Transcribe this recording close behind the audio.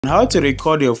How to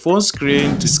record your phone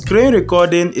screen. Screen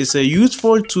recording is a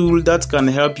useful tool that can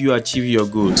help you achieve your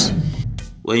goals.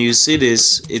 When you see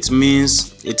this, it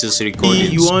means it is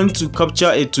recording. You want to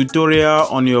capture a tutorial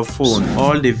on your phone,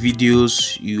 all the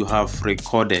videos you have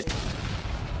recorded.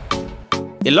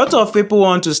 A lot of people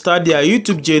want to start their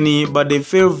YouTube journey, but they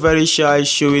feel very shy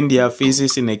showing their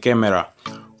faces in a camera,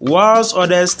 whilst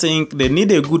others think they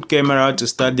need a good camera to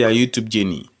start their YouTube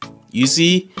journey. You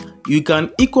see, you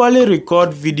can equally record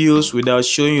videos without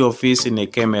showing your face in a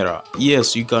camera.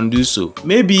 Yes, you can do so.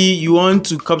 Maybe you want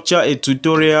to capture a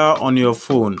tutorial on your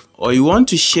phone, or you want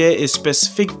to share a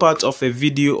specific part of a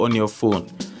video on your phone.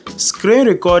 Screen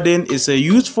recording is a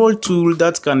useful tool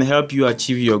that can help you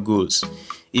achieve your goals.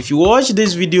 If you watch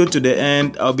this video to the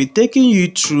end, I'll be taking you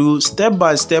through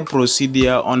step-by-step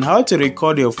procedure on how to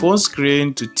record your phone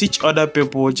screen to teach other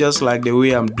people just like the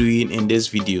way I'm doing in this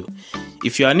video.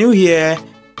 If you are new here,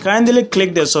 kindly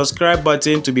click the subscribe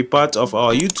button to be part of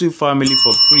our YouTube family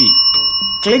for free.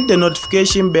 Click the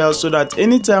notification bell so that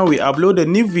anytime we upload a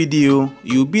new video,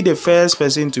 you'll be the first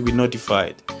person to be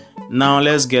notified. Now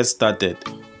let's get started.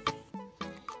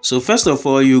 So first of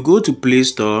all, you go to Play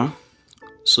Store.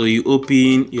 So you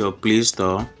open your Play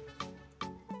Store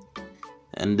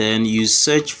and then you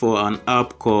search for an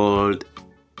app called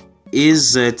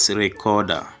AZ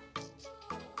Recorder.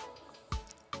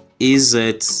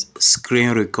 AZ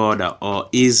Screen Recorder or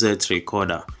AZ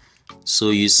Recorder.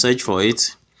 So you search for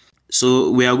it.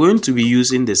 So we are going to be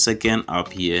using the second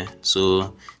app here.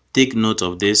 So take note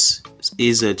of this,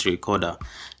 AZ Recorder.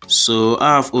 So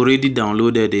I have already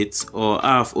downloaded it, or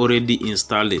I have already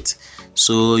installed it.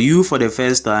 So you, for the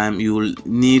first time, you will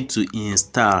need to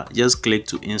install. Just click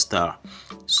to install.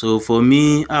 So for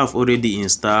me, I have already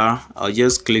installed. I'll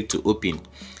just click to open.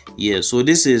 Yeah, so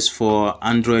this is for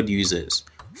Android users.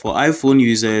 For iPhone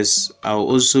users, I'll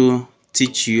also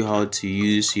teach you how to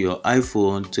use your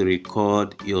iPhone to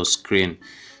record your screen.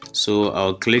 So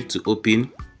I'll click to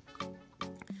open.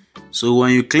 So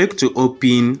when you click to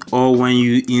open, or when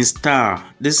you install,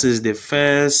 this is the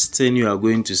first thing you are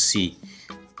going to see.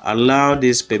 Allow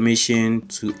this permission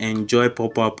to enjoy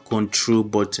pop-up control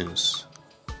buttons,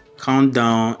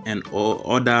 countdown, and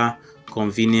other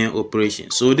convenient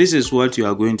operations. So this is what you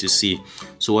are going to see.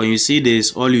 So when you see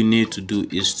this, all you need to do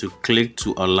is to click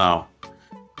to allow.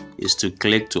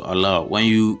 When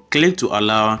you click to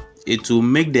allow, it will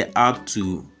make the app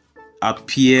to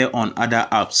appear on other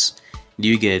apps. Do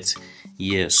you get?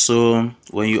 Yes. So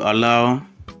when you allow,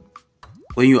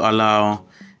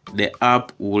 the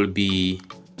app will be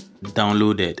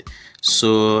downloaded.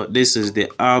 So this is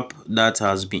the app that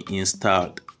has been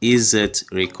installed, AZ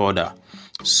Recorder.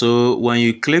 So when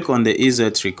you click on the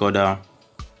AZ Recorder,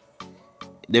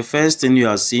 the first thing you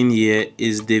are seeing here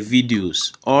is the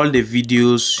videos. All the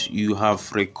videos you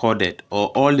have recorded, or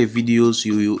all the videos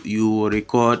you will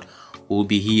record, will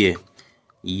be here.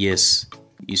 Yes.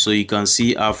 So you can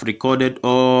see I've recorded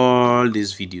all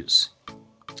these videos.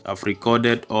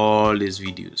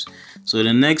 So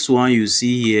the next one you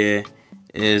see here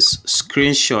is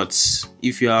screenshots.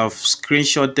 If you have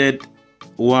screenshotted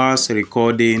whilst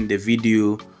recording the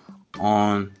video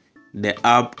on the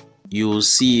app, you will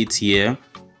see it here.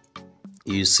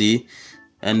 You see.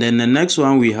 And then the next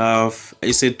one we have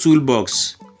is a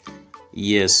toolbox.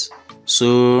 Yes.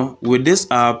 So with this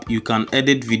app, you can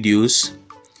edit videos.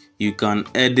 You can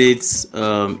edit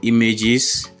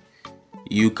images.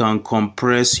 You can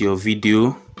compress your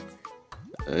video.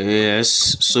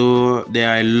 Yes, so there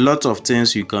are a lot of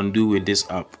things you can do with this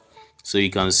app. So you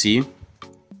can see,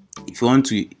 if you want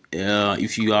to,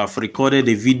 if you have recorded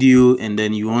a video and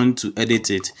then you want to edit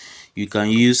it, you can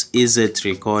use AZ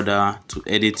Recorder to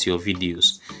edit your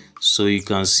videos. So you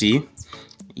can see,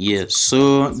 yes.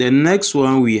 So the next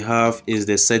one we have is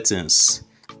the settings.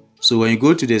 So when you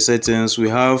go to the settings, we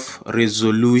have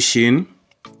resolution.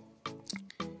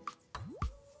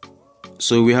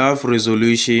 So we have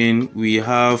resolution, we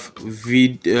have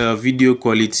video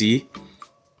quality,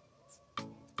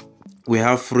 we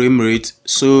have frame rate.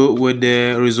 So with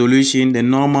the resolution, the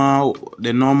normal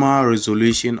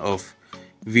resolution of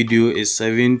video is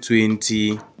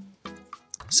 720.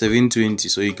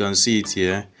 So you can see it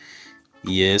here.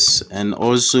 Yes, and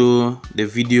also the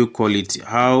video quality.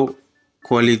 How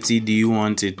quality do you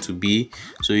want it to be?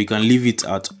 So you can leave it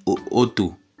at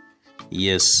auto.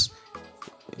 Yes.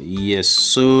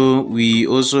 So we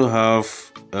also have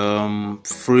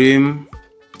frame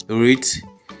rate,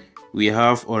 we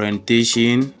have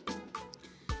orientation.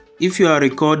 If you are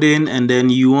recording and then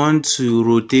you want to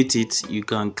rotate it, you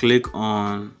can click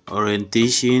on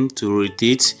orientation to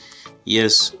rotate.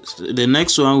 Yes. The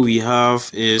next one we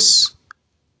have is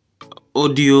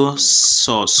audio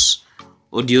source,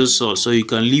 so you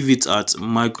can leave it at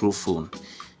microphone.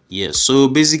 Yes, so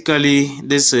basically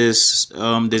this is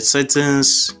the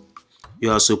settings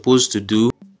you are supposed to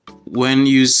do. When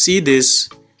you see this,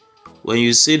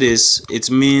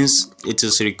 it means it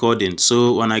is recording.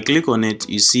 So when I click on it,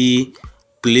 you see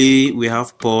play, we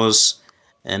have pause,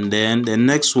 and then the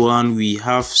next one we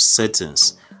have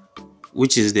settings,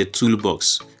 which is the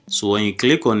toolbox. So when you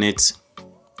click on it,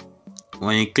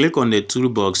 the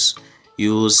toolbox,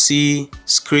 you will see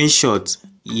screenshot.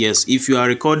 Yes, if you are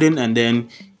recording and then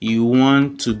you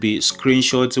want to be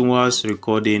screenshotting whilst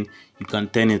recording, you can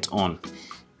turn it on.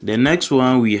 The next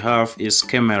one we have is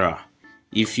camera.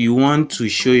 If you want to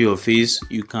show your face,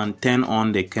 you can turn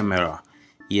on the camera.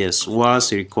 Yes,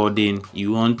 whilst recording,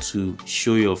 you want to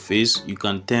show your face, you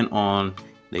can turn on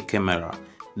the camera.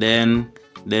 Then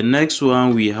the next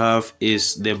one we have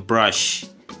is the brush.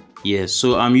 Yes,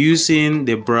 so I'm using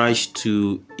the brush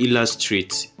to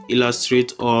illustrate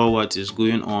all what is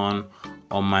going on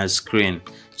my screen.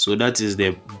 So that is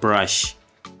the brush.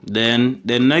 Then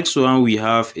the next one we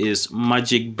have is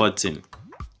magic button.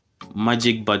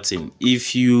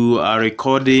 If you are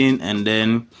recording and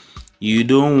then you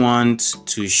don't want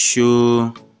to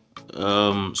show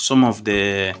some of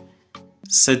the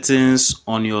settings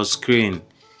on your screen,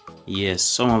 yes,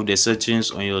 some of the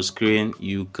settings on your screen,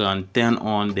 you can turn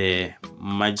on the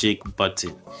magic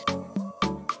button.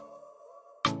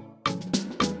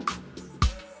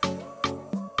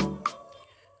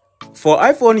 For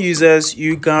iPhone users,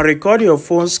 you can record your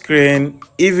phone screen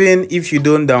even if you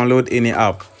don't download any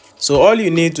app. So all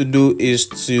you need to do is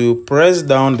to press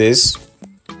down this.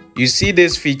 You see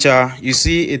this feature, you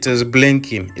see it is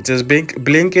blinking. It is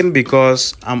blinking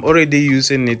because I'm already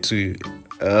using it to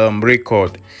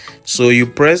record. So you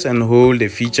press and hold the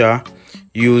feature,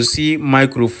 you will see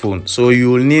microphone. So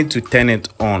you will need to turn it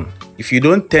on. If you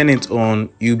don't turn it on,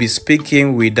 you'll be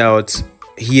speaking without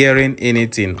hearing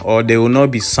anything, or there will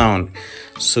not be sound.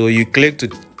 So you click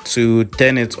to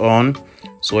turn it on.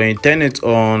 So when you turn it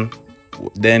on,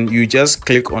 then you just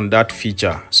click on that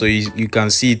feature. So you can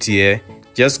see it here.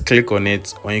 Just click on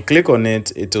it. When you click on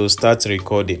it, it will start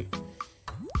recording.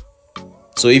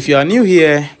 So if you are new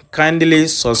here, kindly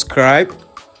subscribe,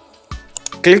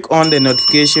 click on the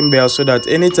notification bell so that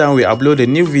anytime we upload a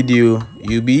new video,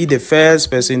 you'll be the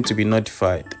first person to be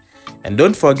notified. And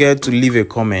don't forget to leave a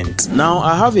comment. Now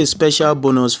I have a special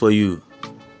bonus for you.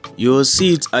 You'll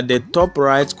see it at the top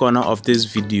right corner of this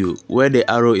video where the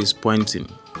arrow is pointing.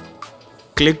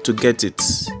 Click to get it.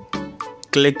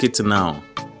 Click it now.